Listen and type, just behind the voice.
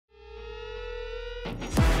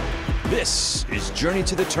This is Journey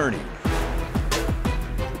to the Tourney.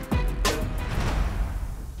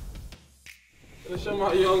 Let's show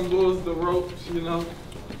my young bulls the ropes, you know.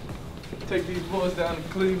 Take these boys down to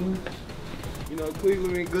Cleveland. You know,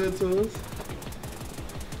 Cleveland been good to us.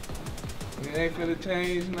 It ain't finna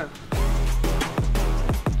change now.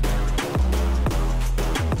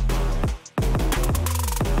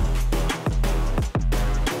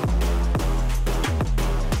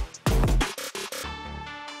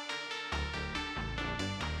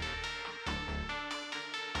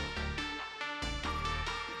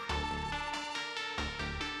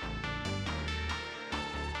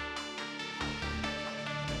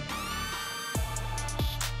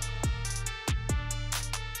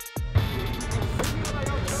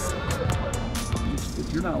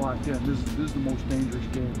 If you're not locked in, this is the most dangerous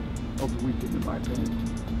game of the weekend, in my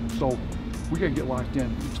opinion. So we gotta get locked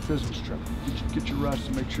in. It's a business trip. Get your rest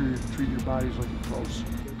and make sure you're treating your bodies like you're pros.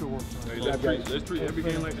 Good work. Hey, let's treat every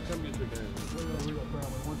game like the championship game.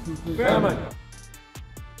 1, 2, 3. Family.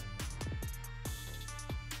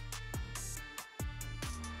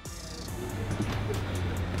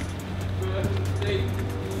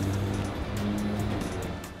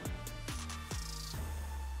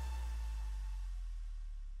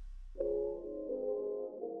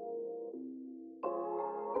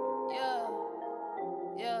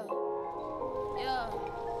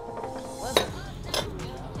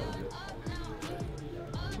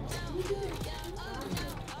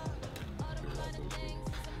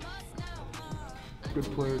 Good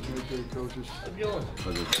players make great coaches.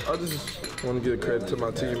 I just want to give credit to my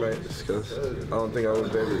teammates because I don't think I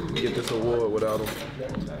would be able to get this award without them.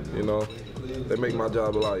 You know, they make my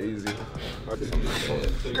job a lot easier.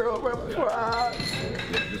 Girl, Yeah,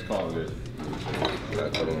 just call it.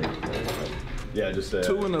 Yeah, just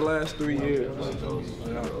 2 in the last 3 years.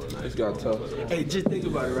 It's got tough. Hey, just think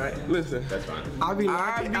about it, right? Listen, That's fine. I be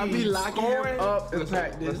locking him up in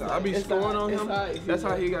practice. I be scoring on him. That's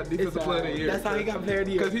how he got defensive player of the year. That's how he got player of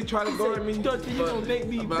the year. Because he tried to guard me. Don't you gonna make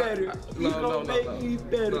me better. You gonna make me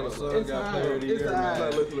better. It's alright. It's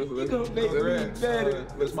alright. You gonna make me better.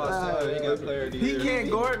 It's my son. He got player of the year. He can't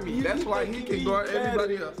guard me. That's why he can guard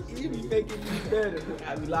everybody else. He be making me better.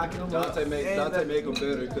 I be locking him up. Dante make him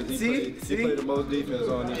better because he played the most defense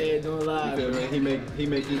on you. Yeah, don't lie. You feel me? He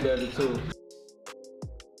make you better too.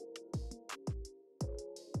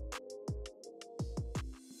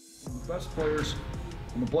 The best players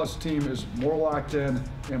on the blessed team is more locked in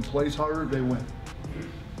and plays harder, they win.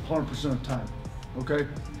 100% of the time. Okay?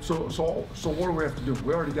 So what do we have to do?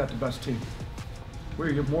 We already got the best team. We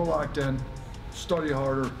gotta get more locked in, study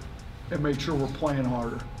harder, and make sure we're playing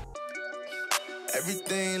harder.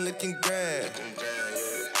 Everything looking grand.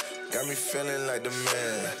 Got me feeling like the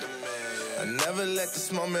man. I never let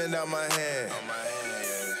this moment out my hand.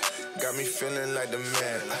 Got me feeling like the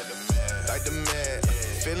man. Like the man.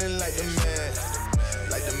 Feeling like the man.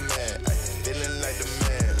 Like the man. Feeling like the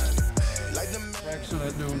man. Like the man. Practicing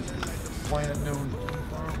at noon, playing at noon.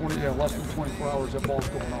 Less than 24 hours, that ball's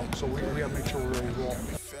going out. So we gotta make sure we're ready to roll.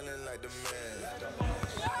 Feeling like the man.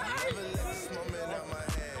 I never let this moment out my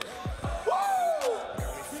hand.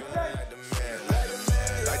 Got me feeling like the man.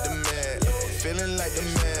 Like the man. Feeling like the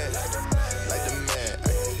man.